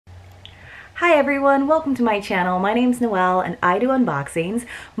Hi everyone, welcome to my channel. My name's Noelle and I do unboxings,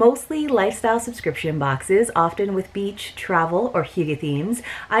 mostly lifestyle subscription boxes, often with beach, travel, or hygge themes.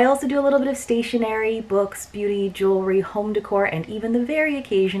 I also do a little bit of stationery, books, beauty, jewelry, home decor, and even the very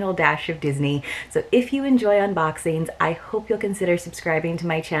occasional dash of Disney. So if you enjoy unboxings, I hope you'll consider subscribing to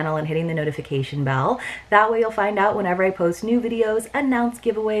my channel and hitting the notification bell. That way you'll find out whenever I post new videos, announce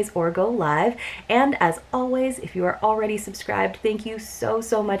giveaways, or go live. And as always, if you are already subscribed, thank you so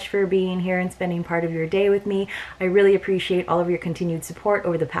much for being here and spending part of your day with me. I really appreciate all of your continued support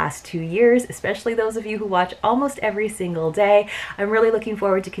over the past 2 years, especially those of you who watch almost every single day. I'm really looking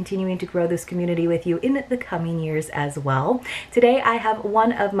forward to continuing to grow this community with you in the coming years as well. Today I have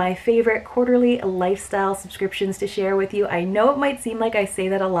one of my favorite quarterly lifestyle subscriptions to share with you. I know it might seem like I say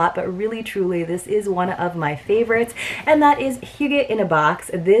that a lot, but really truly this is one of my favorites, and that is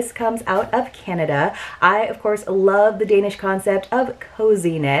hyggeinabox. This comes out of Canada. I of course love the Danish concept of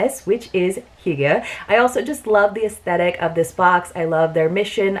coziness, which is Hygge. I also just love the aesthetic of this box. I love their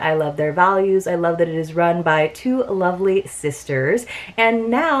mission. I love their values. I love that it is run by two lovely sisters. And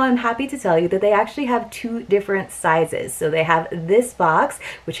now I'm happy to tell you that they actually have two different sizes. So they have this box,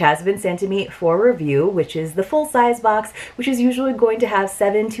 which has been sent to me for review, which is the full size box, which is usually going to have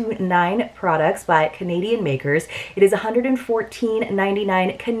 7 to 9 products by Canadian makers. It is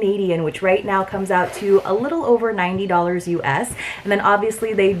 $114.99 Canadian, which right now comes out to a little over $90 US. And then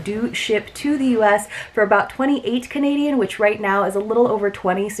obviously they do ship to the US for about 28 Canadian, which right now is a little over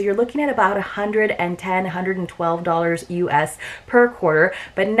 20, so you're looking at about $110, $112 US per quarter.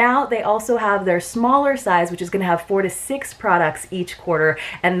 But now they also have their smaller size, which is going to have 4 to 6 products each quarter,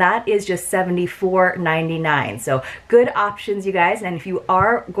 and that is just $74.99. So good options, you guys. And if you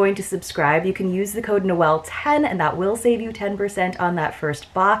are going to subscribe, you can use the code Noelle10 and that will save you 10% on that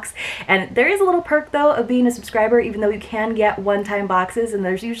first box. And there is a little perk though of being a subscriber, even though you can get one-time boxes, and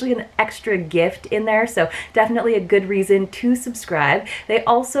there's usually an extra gift in there, so definitely a good reason to subscribe. They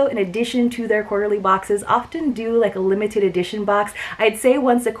also, in addition to their quarterly boxes, often do like a limited edition box. I'd say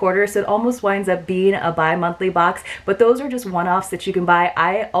once a quarter, so it almost winds up being a bi-monthly box, but those are just one-offs that you can buy.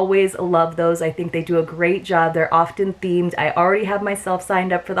 I always love those. I think they do a great job. They're often themed. I already have myself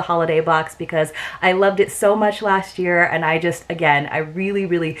signed up for the holiday box because I loved it so much last year, and I just, again, I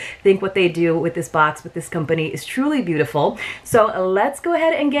really think what they do with this box, with this company, is truly beautiful. So let's go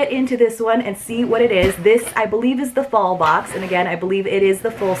ahead and get into this one and see what it is. This, I believe, is the fall box, and again, I believe it is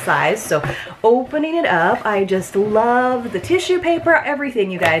the full size. So opening it up, I just love the tissue paper. Everything,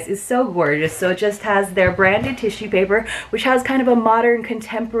 you guys, is so gorgeous. So it just has their branded tissue paper, which has kind of a modern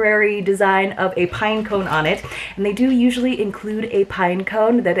contemporary design of a pine cone on it, and they do usually include a pine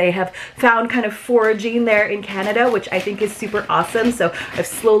cone that they have found kind of foraging there in Canada, which I think is super awesome. So I've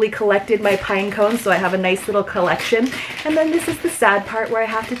slowly collected my pine cones, so I have a nice little collection. And then this is the sad part where I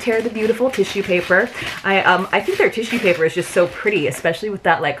have to tear the beautiful tissue paper. I think their tissue paper is just so pretty, especially with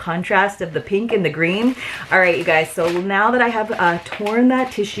that like contrast of the pink and the green. All right, you guys, so now that I have torn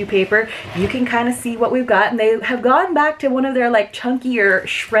that tissue paper, you can kind of see what we've got, and they have gone back to one of their like chunkier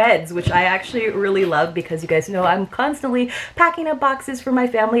shreds, which I actually really love because you guys know I'm constantly packing up boxes for my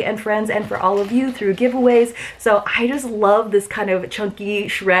family and friends and for all of you through giveaways. So I just love this kind of chunky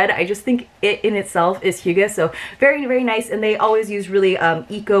shred. I just think it in itself is Hygge, so very nice, and they always use really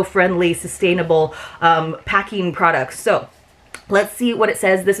eco-friendly, sustainable packing products. So let's see what it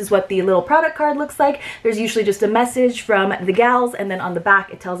says. This is what the little product card looks like. There's usually just a message from the gals, and then on the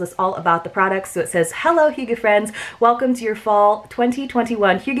back it tells us all about the products. So it says, "Hello Hygge friends, welcome to your fall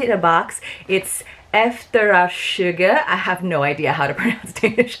 2021 Hyggeinabox. It's Efterashygge." I have no idea how to pronounce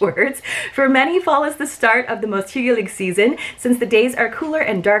Danish words. "For many, fall is the start of the most hyggelig season. Since the days are cooler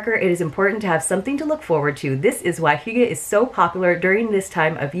and darker, it is important to have something to look forward to. This is why Hygge is so popular during this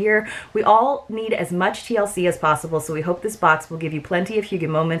time of year. We all need as much TLC as possible, so we hope this box will give you plenty of Hygge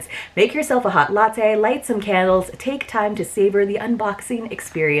moments. Make yourself a hot latte, light some candles, take time to savor the unboxing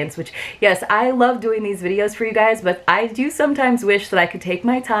experience." Which, yes, I love doing these videos for you guys, but I do sometimes wish that I could take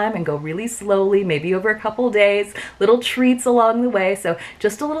my time and go really slowly, maybe over a couple days, little treats along the way. So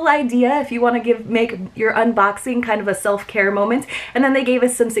just a little idea if you want to make your unboxing kind of a self-care moment. And then they gave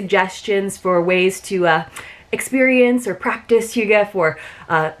us some suggestions for ways to experience or practice Hygge for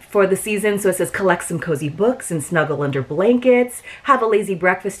the season. So it says, collect some cozy books and snuggle under blankets, have a lazy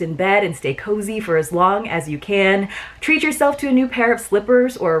breakfast in bed and stay cozy for as long as you can, treat yourself to a new pair of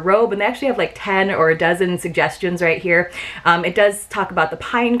slippers or a robe. And they actually have like 10 or a dozen suggestions right here. It does talk about the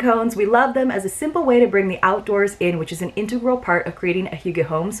pine cones. We love them as a simple way to bring the outdoors in, which is an integral part of creating a Hygge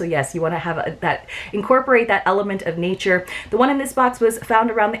home. So yes, you want to have incorporate that element of nature. The one in this box was found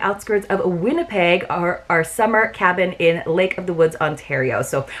around the outskirts of Winnipeg, our summer cabin in Lake of the Woods, Ontario.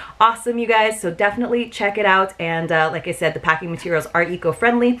 So awesome, you guys. So definitely check it out. And like I said, the packing materials are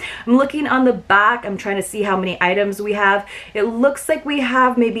eco-friendly. I'm looking on the back. I'm trying to see how many items we have. It looks like we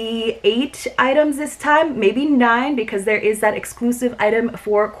have maybe 8 items this time, maybe 9, because there is that exclusive item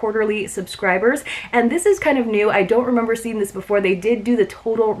for quarterly subscribers. And this is kind of new. I don't remember seeing this before. They did do the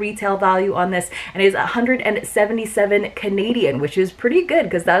total retail value on this, and it is 177 Canadian, which is pretty good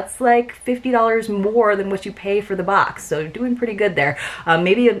because that's like $50 more than what you pay for the box. So doing pretty good there.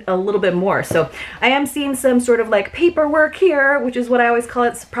 Maybe a little bit more. So I am seeing some sort of like paperwork here, which is what I always call it.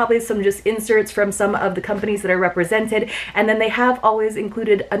 It's probably some just inserts from some of the companies that are represented. And then they have always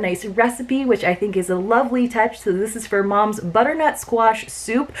included a nice recipe, which I think is a lovely touch. So this is for Mom's butternut squash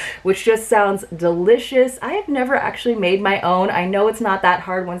soup, which just sounds delicious. I have never actually made my own. I know it's not that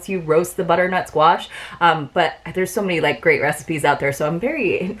hard once you roast the butternut squash, but there's so many like great recipes out there. So I'm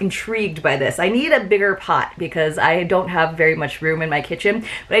very intrigued by this. I need a bigger pot because I don't have very much room in my kitchen,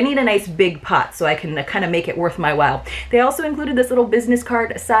 but I need a nice big pot so I can kind of make it worth my while. They also included this little business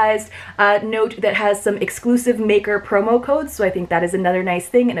card sized note that has some exclusive maker promo codes. So I think that is another nice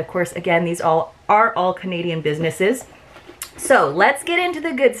thing. And of course, again, these are all Canadian businesses. So let's get into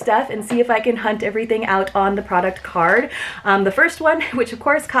the good stuff and see if I can hunt everything out on the product card. The first one, which of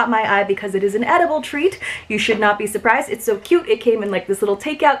course caught my eye because it is an edible treat. You should not be surprised. It's so cute. It came in like this little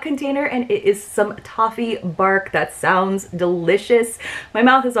takeout container, and it is some toffee bark. That sounds delicious. My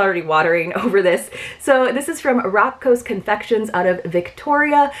mouth is already watering over this. So this is from Rock Coast Confections out of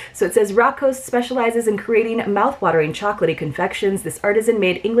Victoria. So it says Rock Coast specializes in creating mouth-watering chocolatey confections. This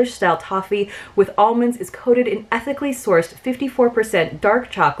artisan-made English-style toffee with almonds is coated in ethically sourced 54% dark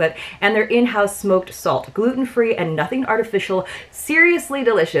chocolate and their in-house smoked salt, gluten-free and nothing artificial. Seriously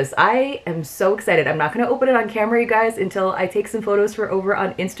delicious. I am so excited. I'm not going to open it on camera, you guys, until I take some photos for over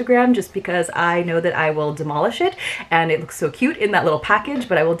on Instagram, just because I know that I will demolish it and it looks so cute in that little package,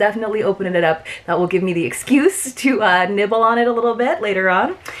 but I will definitely open it up. That will give me the excuse to nibble on it a little bit later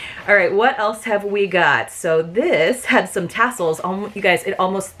on. All right, what else have we got? So this had some tassels. You guys, it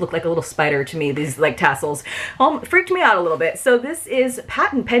almost looked like a little spider to me, these like tassels. Freaked me out a little bit. So this is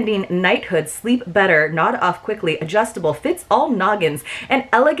patent pending knighthood, sleep better, nod off quickly, adjustable, fits all noggins, an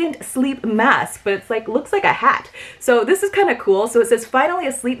elegant sleep mask, but it's like, looks like a hat. So this is kind of cool. So it says, finally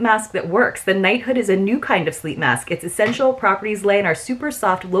a sleep mask that works. The knighthood is a new kind of sleep mask. Its essential properties lay in our super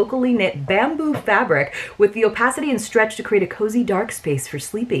soft, locally knit bamboo fabric with the opacity and stretch to create a cozy dark space for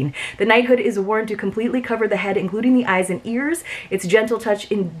sleeping. The knighthood is worn to completely cover the head, including the eyes and ears. Its gentle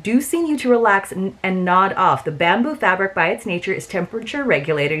touch inducing you to relax and nod off. The bamboo fabric by its nature is temperature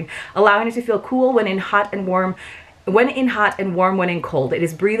regulating, allowing it to feel cool when in hot and warm when in cold. It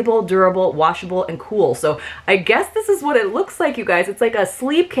is breathable, durable, washable, and cool. So I guess this is what it looks like, you guys. It's like a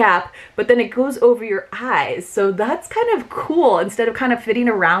sleep cap, but then it goes over your eyes. So that's kind of cool. Instead of kind of fitting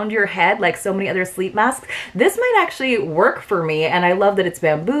around your head like so many other sleep masks, this might actually work for me. And I love that it's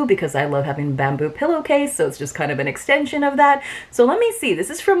bamboo because I love having bamboo pillowcase. So it's just kind of an extension of that. So let me see.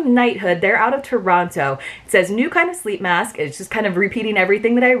 This is from Knighthood. They're out of Toronto. It says new kind of sleep mask. It's just kind of repeating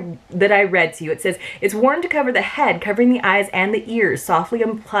everything that I read to you. It says it's worn to cover the head, covering the eyes and the ears, softly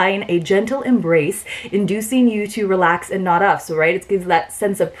implying a gentle embrace, inducing you to relax and nod off. So, right, it gives that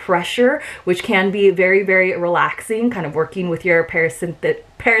sense of pressure, which can be very, very relaxing, kind of working with your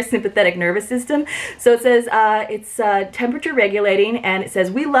parasympathetic nervous system. So it says it's temperature regulating, and it says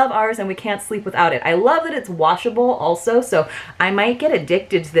we love ours and we can't sleep without it. I love that it's washable also, so I might get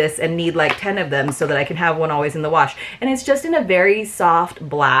addicted to this and need like 10 of them so that I can have one always in the wash. And it's just in a very soft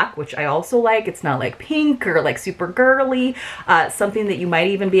black, which I also like. It's not like pink or like super girly, something that you might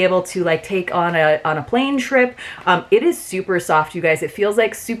even be able to like take on a plane trip. It is super soft, you guys. It feels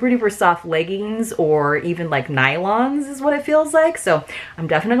like super duper soft leggings or even like nylons is what it feels like. So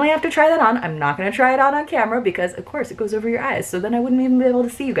I'm definitely have to try that on. I'm not going to try it on camera because of course it goes over your eyes, so then I wouldn't even be able to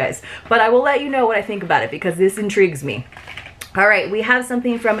see you guys. But I will let you know what I think about it because this intrigues me. All right, we have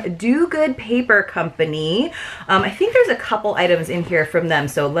something from Do Good Paper Company. I think there's a couple items in here from them,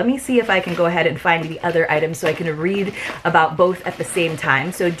 so let me see if I can go ahead and find the other items so I can read about both at the same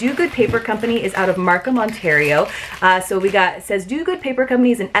time. So Do Good Paper Company is out of Markham, Ontario. It says Do Good Paper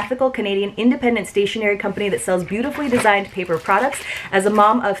Company is an ethical Canadian independent stationery company that sells beautifully designed paper products. As a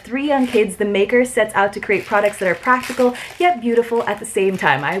mom of 3 young kids, the maker sets out to create products that are practical yet beautiful at the same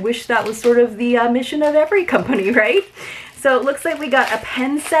time. I wish that was sort of the mission of every company, right? So it looks like we got a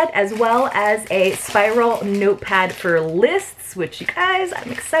pen set as well as a spiral notepad for lists. box, which you guys,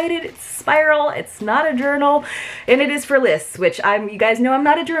 I'm excited. It's spiral, it's not a journal, and it is for lists, which you guys know I'm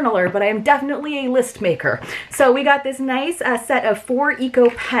not a journaler, but I am definitely a list maker. So we got this nice set of 4 eco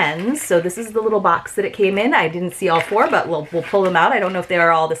pens. So this is the little box that it came in. I didn't see all 4, but we'll pull them out. I don't know if they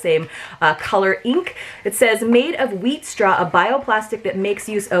are all the same color ink. It says made of wheat straw, a bioplastic that makes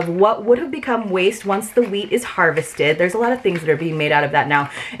use of what would have become waste once the wheat is harvested. There's a lot of things that are being made out of that now.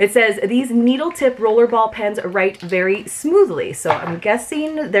 It says these needle tip rollerball pens write very smoothly. So I'm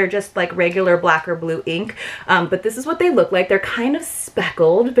guessing they're just like regular black or blue ink, but this is what they look like. They're kind of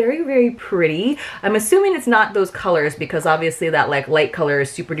speckled, very, very pretty. I'm assuming it's not those colors because obviously that like light color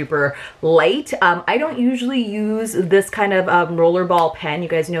is super duper light. I don't usually use this kind of rollerball pen. You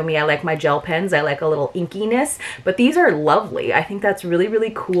guys know me, I like my gel pens. I like a little inkiness, but these are lovely. I think that's really,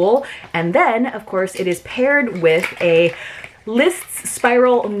 really cool. And then of course it is paired with a lists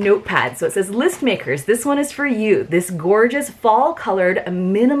spiral notepad. So it says list makers, this one is for you. This gorgeous fall colored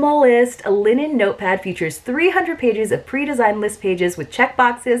minimalist linen notepad features 300 pages of pre-designed list pages with check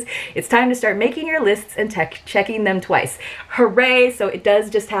boxes. It's time to start making your lists and checking them twice. Hooray. So it does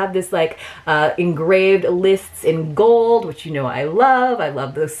just have this like engraved lists in gold, which you know I love. I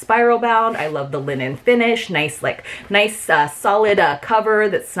love the spiral bound. I love the linen finish. Nice solid cover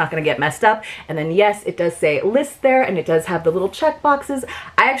that's not going to get messed up. And then yes, it does say list there, and it does have the little check boxes.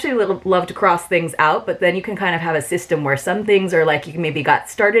 I actually love to cross things out, but then you can kind of have a system where some things are like you can maybe got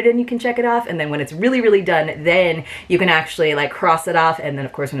started and you can check it off, and then when it's really, really done, then you can actually like cross it off, and then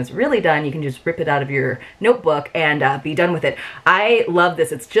of course when it's really done, you can just rip it out of your notebook and be done with it. I love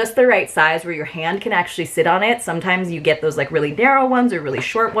this. It's just the right size where your hand can actually sit on it. Sometimes you get those like really narrow ones or really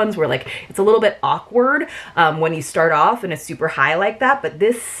short ones where like it's a little bit awkward when you start off and it's super high like that, but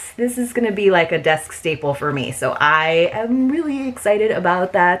this is gonna be like a desk staple for me. So I am really excited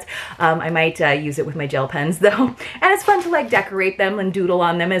about that. I might use it with my gel pens though, and it's fun to like decorate them and doodle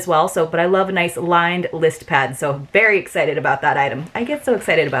on them as well. So, but I love a nice lined list pad, so very excited about that item. I get so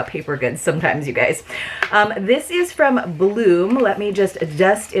excited about paper goods sometimes, you guys. This is from Bloom. Let me just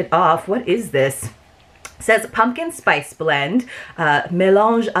dust it off. What is this? Says pumpkin spice blend,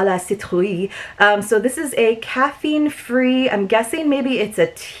 mélange à la citrouille. So this is a caffeine-free, I'm guessing maybe it's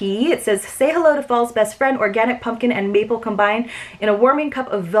a tea. It says, say hello to fall's best friend, organic pumpkin and maple combined in a warming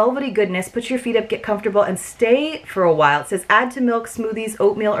cup of velvety goodness. Put your feet up, get comfortable, and stay for a while. It says add to milk, smoothies,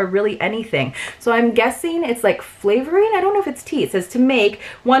 oatmeal, or really anything. So I'm guessing it's like flavoring. I don't know if it's tea. It says to make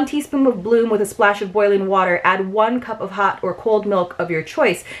 1 teaspoon of Bloom with a splash of boiling water. Add 1 cup of hot or cold milk of your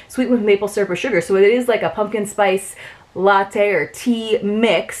choice. Sweeten with maple syrup or sugar. So it is like a pumpkin spice latte or tea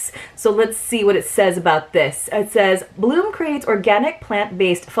mix. So let's see what it says about this. It says Bloom creates organic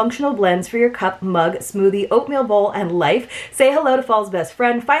plant-based functional blends for your cup, mug, smoothie, oatmeal bowl, and life. Say hello to fall's best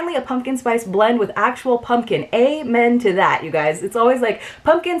friend. Finally, a pumpkin spice blend with actual pumpkin. Amen to that, you guys. It's always like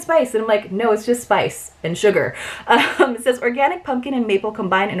pumpkin spice, and I'm like, no, it's just spice and sugar. It says organic pumpkin and maple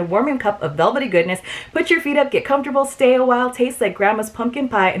combined in a warming cup of velvety goodness. Put your feet up, get comfortable, stay a while, tastes like grandma's pumpkin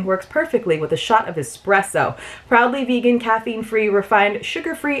pie, and works perfectly with a shot of espresso. Proudly vegan, caffeine-free, refined,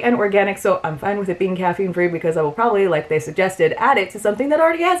 sugar-free, and organic. So I'm fine with it being caffeine-free because I will probably, like they suggested, add it to something that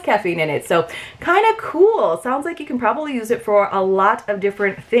already has caffeine in it. So kind of cool. Sounds like you can probably use it for a lot of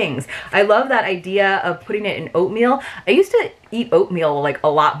different things. I love that idea of putting it in oatmeal. I used to eat oatmeal like a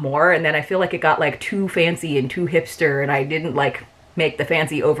lot more, and then I feel like it got like too fancy and too hipster, and I didn't like make the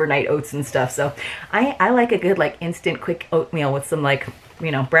fancy overnight oats and stuff. So I like a good like instant quick oatmeal with some like,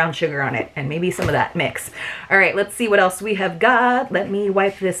 you know, brown sugar on it and maybe some of that mix. All right, let's see what else we have got. Let me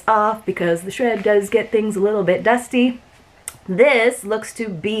wipe this off because the shred does get things a little bit dusty. This looks to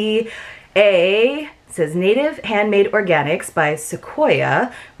be a It says Native Handmade Organics by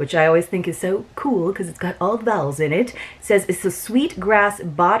Sequoia, which I always think is so cool because it's got all the vowels in it. It says it's a sweet grass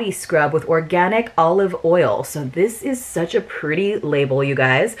body scrub with organic olive oil. So this is such a pretty label, you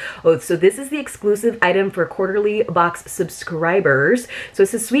guys. Oh, so this is the exclusive item for quarterly box subscribers. So it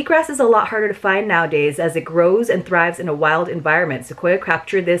says sweetgrass is a lot harder to find nowadays as it grows and thrives in a wild environment. Sequoia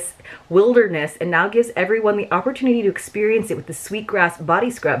captured this wilderness and now gives everyone the opportunity to experience it with the sweetgrass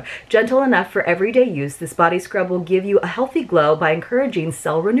body scrub. Gentle enough for everyday use, this body scrub will give you a healthy glow by encouraging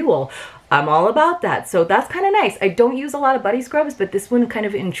cell renewal. I'm all about that. So that's kind of nice. I don't use a lot of body scrubs, but this one kind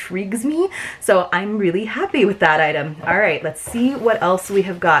of intrigues me. So I'm really happy with that item. All right, let's see what else we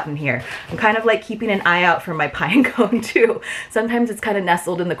have gotten here. I'm kind of like keeping an eye out for my pine cone too. Sometimes it's kind of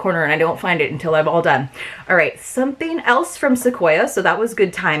nestled in the corner and I don't find it until I'm all done. All right, something else from Sequoia. So that was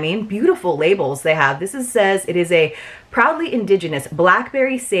good timing. Beautiful labels they have. This says it is a proudly indigenous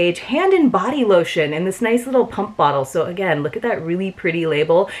blackberry sage hand and body lotion in this nice little pump bottle. So again, look at that really pretty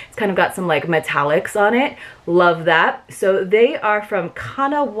label. It's kind of got some some like metallics on it. Love that. So they are from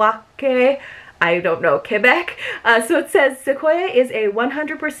Kanawake, I don't know, Quebec. So it says Sequoia is a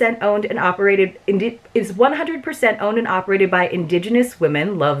 100% owned and operated by Indigenous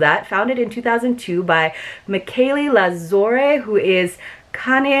women. Love that. Founded in 2002 by Michaeli Lazore, who is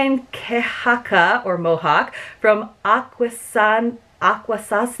Canadian or Mohawk from Akwesasne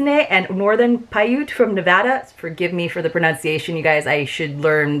and Northern Paiute from Nevada. Forgive me for the pronunciation, you guys. I should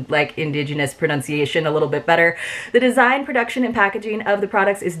learn like indigenous pronunciation a little bit better. The design, production, and packaging of the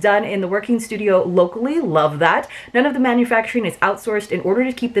products is done in the working studio locally. Love that. None of the manufacturing is outsourced. In order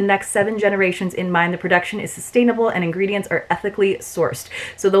to keep the next 7 generations in mind, the production is sustainable and ingredients are ethically sourced.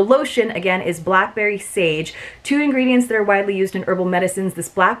 So the lotion, again, is blackberry sage. 2 ingredients that are widely used in herbal medicines. This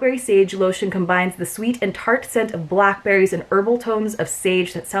blackberry sage lotion combines the sweet and tart scent of blackberries and herbal tones of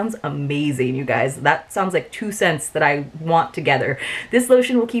sage. That sounds amazing, you guys. That sounds like 2 scents that I want together. This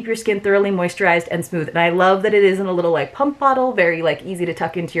lotion will keep your skin thoroughly moisturized and smooth. And I love that it is in a little like pump bottle, very like easy to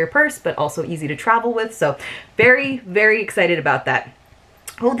tuck into your purse, but also easy to travel with. So very, very excited about that.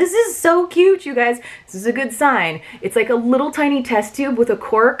 Oh, this is so cute, you guys. This is a good sign. It's like a little tiny test tube with a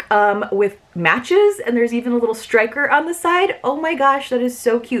cork with matches, and there's even a little striker on the side. Oh my gosh, that is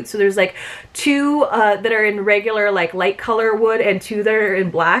so cute. So there's like 2 that are in regular like light color wood and 2 that are in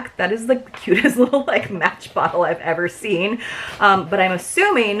black. That is like the cutest little like match bottle I've ever seen. But I'm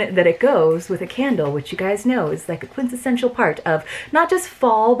assuming that it goes with a candle, which you guys know is like a quintessential part of not just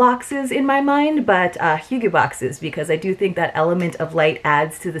fall boxes in my mind, but Hygge boxes, because I do think that element of light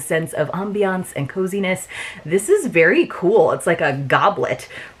adds to the sense of ambiance and coziness. This is very cool. It's like a goblet.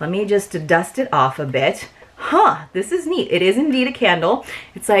 Let me just dust it off a bit. Huh, this is neat. It is indeed a candle.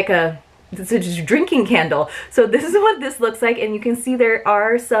 It's like it's a drinking candle. So this is what this looks like, and you can see there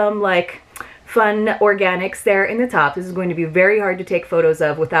are some like fun organics there in the top. This is going to be very hard to take photos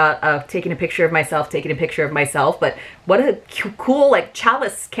of without taking a picture of myself, but what a cool like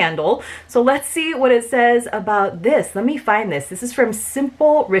chalice candle. So let's see what it says about this. Let me find this. This is from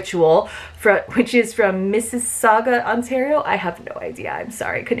Simple Ritual, which is from Mississauga, Ontario. I have no idea. I'm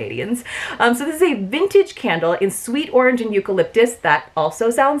sorry, Canadians. So this is a vintage candle in sweet orange and eucalyptus. That also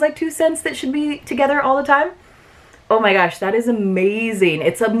sounds like 2 scents that should be together all the time. Oh my gosh, that is amazing.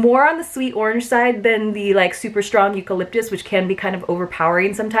 It's more on the sweet orange side than the like super strong eucalyptus, which can be kind of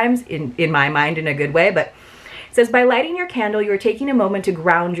overpowering sometimes in my mind in a good way. But it says, by lighting your candle, you are taking a moment to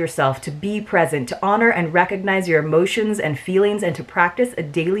ground yourself, to be present, to honor and recognize your emotions and feelings, and to practice a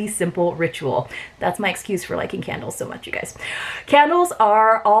daily simple ritual. That's my excuse for liking candles so much, you guys. Candles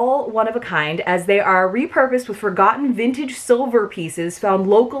are all one of a kind, as they are repurposed with forgotten vintage silver pieces found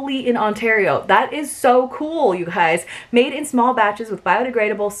locally in Ontario. That is so cool, you guys. Made in small batches with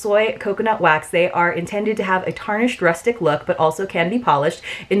biodegradable soy coconut wax, they are intended to have a tarnished rustic look, but also can be polished.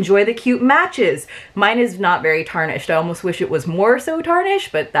 Enjoy the cute matches. Mine is not very tarnished. I almost wish it was more so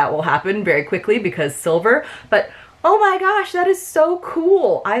tarnished, but that will happen very quickly because silver. But oh my gosh, that is so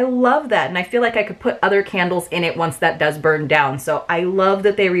cool. I love that. And I feel like I could put other candles in it once that does burn down. So I love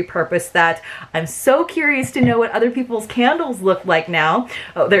that they repurposed that. I'm so curious to know what other people's candles look like now.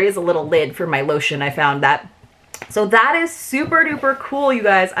 Oh, there is a little lid for my lotion. I found that. So that is super duper cool, you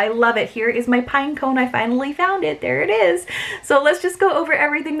guys. I love it. Here is my pine cone. I finally found it. There it is. So let's just go over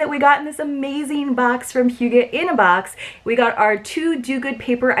everything that we got in this amazing box from Hygge in a Box. We got our 2 Do Good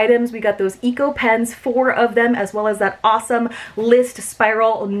paper items. We got those eco pens, 4 of them, as well as that awesome list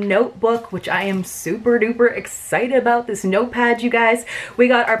spiral notebook, which I am super duper excited about this notepad, you guys. We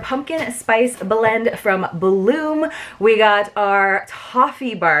got our pumpkin spice blend from Bloom. We got our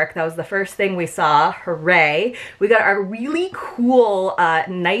toffee bark. That was the first thing we saw. Hooray. We got our really cool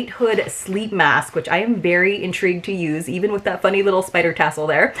knighthood sleep mask, which I am very intrigued to use, even with that funny little spider tassel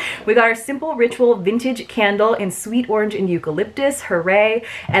there. We got our Simple Ritual vintage candle in sweet orange and eucalyptus. Hooray.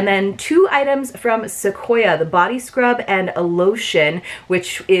 And then 2 items from Sequoia, the body scrub and a lotion,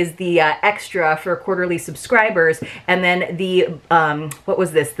 which is the extra for quarterly subscribers. And then the, what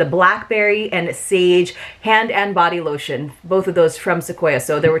was this? The blackberry and sage hand and body lotion. Both of those from Sequoia.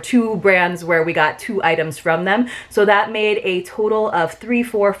 So there were 2 brands where we got 2 items from them. So that made a total of 3,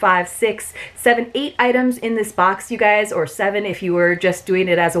 4, 5, 6, 7, 8 items in this box, you guys, or 7 if you were just doing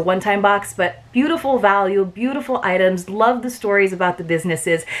it as a one-time box. But beautiful value, beautiful items. Love the stories about the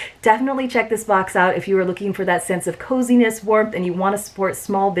businesses. Definitely check this box out if you are looking for that sense of coziness, warmth, and you want to support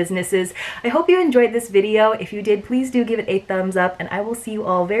small businesses. I hope you enjoyed this video. If you did, please do give it a thumbs up, and I will see you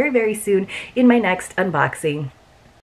all very, very soon in my next unboxing.